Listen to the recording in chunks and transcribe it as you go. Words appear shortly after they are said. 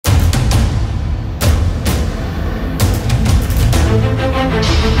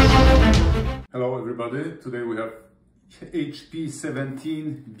everybody. Today we have HP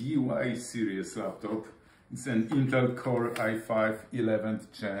 17BY series laptop. It's an Intel Core i5 11th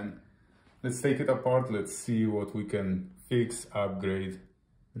gen. Let's take it apart. Let's see what we can fix, upgrade,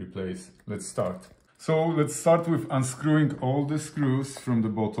 replace. Let's start. So let's start with unscrewing all the screws from the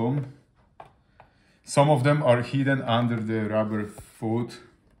bottom. Some of them are hidden under the rubber foot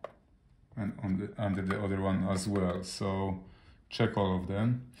and under the other one as well. So check all of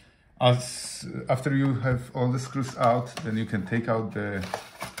them. After you have all the screws out, then you can take out the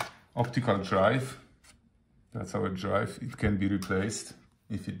optical drive. That's our drive. It can be replaced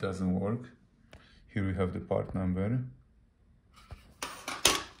if it doesn't work. Here we have the part number.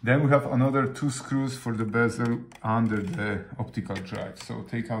 Then we have another 2 screws for the bezel under the optical drive. So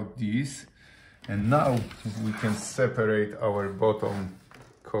take out these, and now we can separate our bottom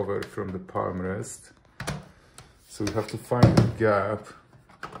cover from the palmrest. So we have to find a gap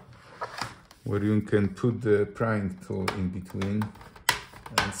where you can put the prying tool in between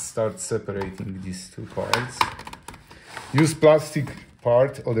and start separating these 2 parts. Use plastic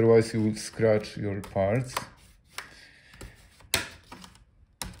part, otherwise you will scratch your parts.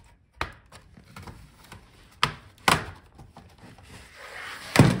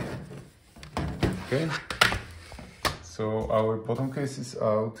 Okay, so our bottom case is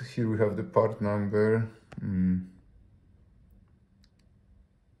out. Here we have the part number.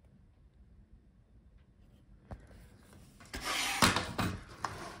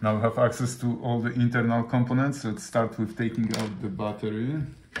 Now we have access to all the internal components. Let's start with taking out the battery.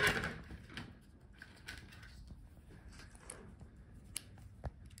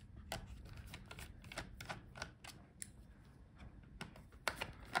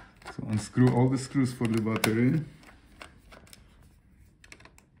 So unscrew all the screws for the battery.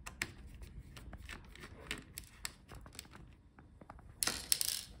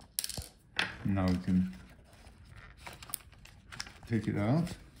 Now we can take it out.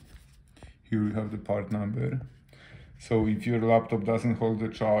 Here we have the part number. So if your laptop doesn't hold the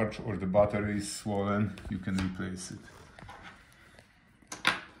charge or the battery is swollen, you can replace it.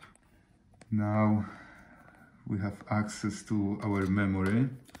 Now we have access to our memory.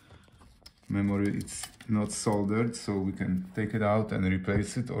 Memory, it's not soldered, so we can take it out and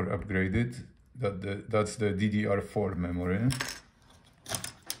replace it or upgrade it. That's the DDR4 memory.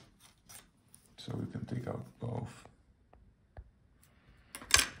 So we can take out both.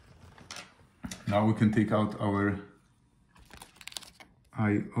 Now we can take out our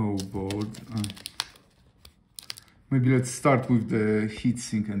I/O board. Maybe let's start with the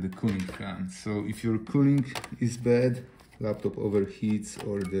heatsink and the cooling fan. So if your cooling is bad, laptop overheats,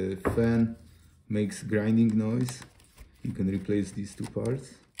 or the fan makes grinding noise, you can replace these 2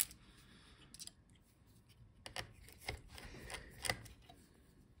 parts.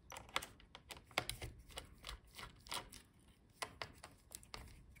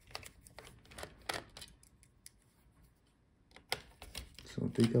 So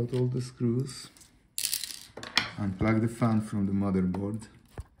take out all the screws, unplug the fan from the motherboard,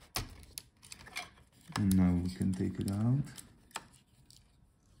 and now we can take it out.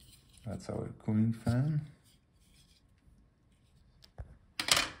 That's our cooling fan.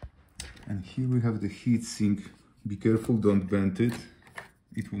 And here we have the heatsink. Be careful, don't bend it.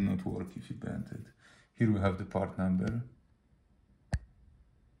 It will not work if you bend it. Here we have the part number.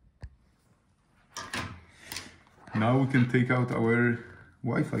 Now we can take out our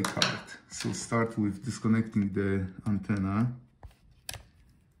Wi-Fi card. So start with disconnecting the antenna.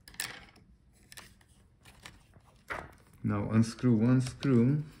 Now unscrew 1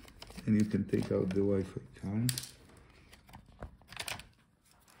 screw and you can take out the Wi-Fi card.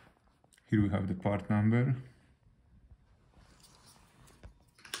 Here we have the part number.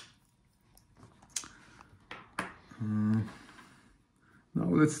 Now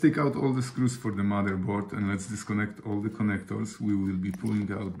let's take out all the screws for the motherboard and let's disconnect all the connectors. We will be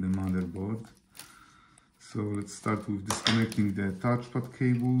pulling out the motherboard. So let's start with disconnecting the touchpad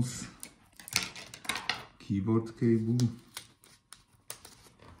cables, keyboard cable,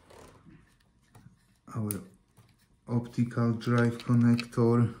 our optical drive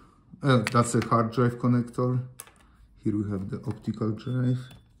connector. That's a hard drive connector. Here we have the optical drive.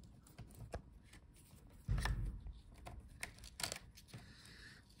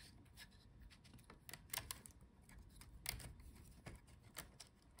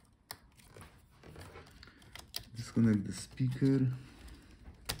 Disconnect the speaker.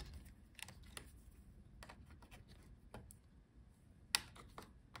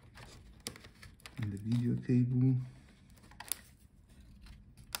 And the video cable.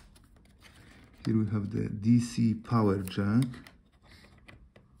 Here we have the DC power jack.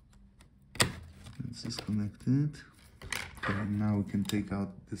 This is connected. Okay, now we can take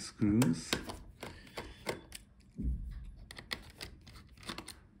out the screws.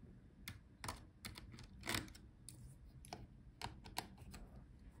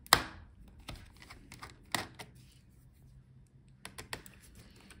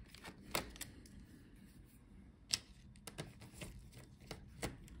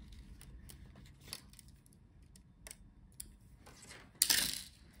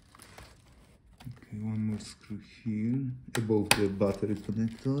 One more screw here above the battery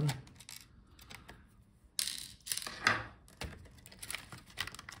connector.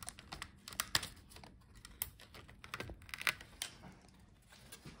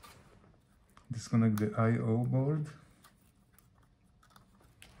 Disconnect the I/O board,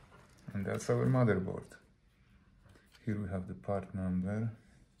 and that's our motherboard. Here we have the part number.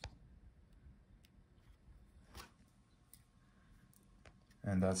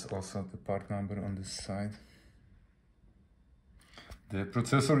 And that's also the part number on this side. The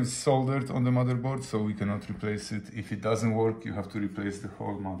processor is soldered on the motherboard, so we cannot replace it. If it doesn't work, you have to replace the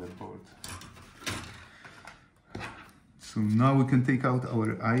whole motherboard. So now we can take out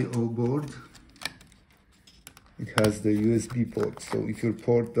our I/O board. It has the USB port, so if your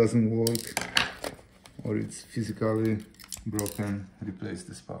port doesn't work or it's physically broken, replace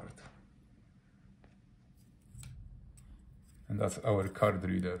this part. And that's our card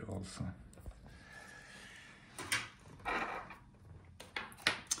reader also.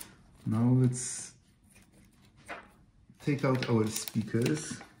 Now let's take out our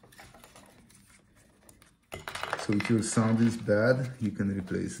speakers. So if your sound is bad, you can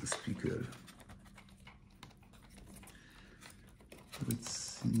replace the speaker. Let's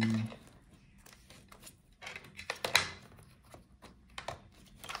see.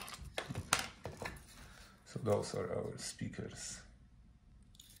 So those are our speakers.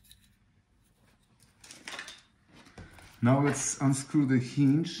 Now let's unscrew the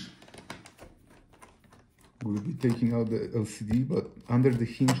hinge. We'll be taking out the LCD, but under the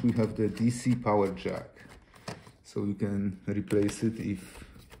hinge we have the DC power jack. So you can replace it if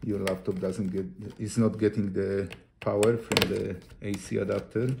your laptop is not getting the power from the AC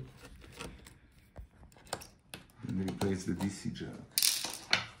adapter. And replace the DC jack.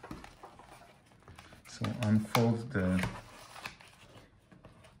 So unfold the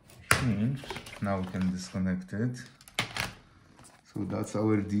hinge. Now we can disconnect it. So that's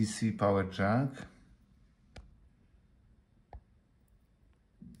our DC power jack.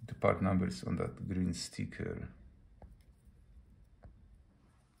 The part number is on that green sticker.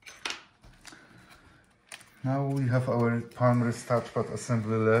 Now we have our Palmrest touchpad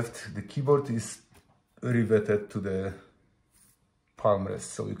assembly left. The keyboard is riveted to the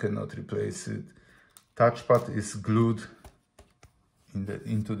Palmrest, so you cannot replace it. Touchpad is glued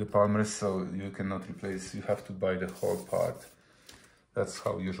into the Palmrest, so you cannot replace. You have to buy the whole part. That's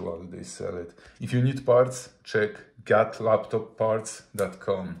how usually they sell it. If you need parts, check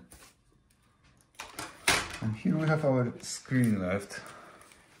gatlaptopparts.com. And here we have our screen left.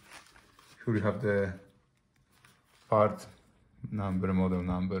 Here we have the part number, model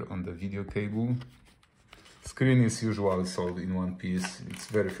number on the video cable. Screen is usually sold in one piece. It's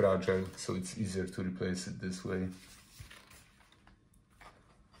very fragile, so it's easier to replace it this way.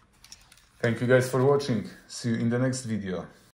 Thank you guys for watching. See you in the next video.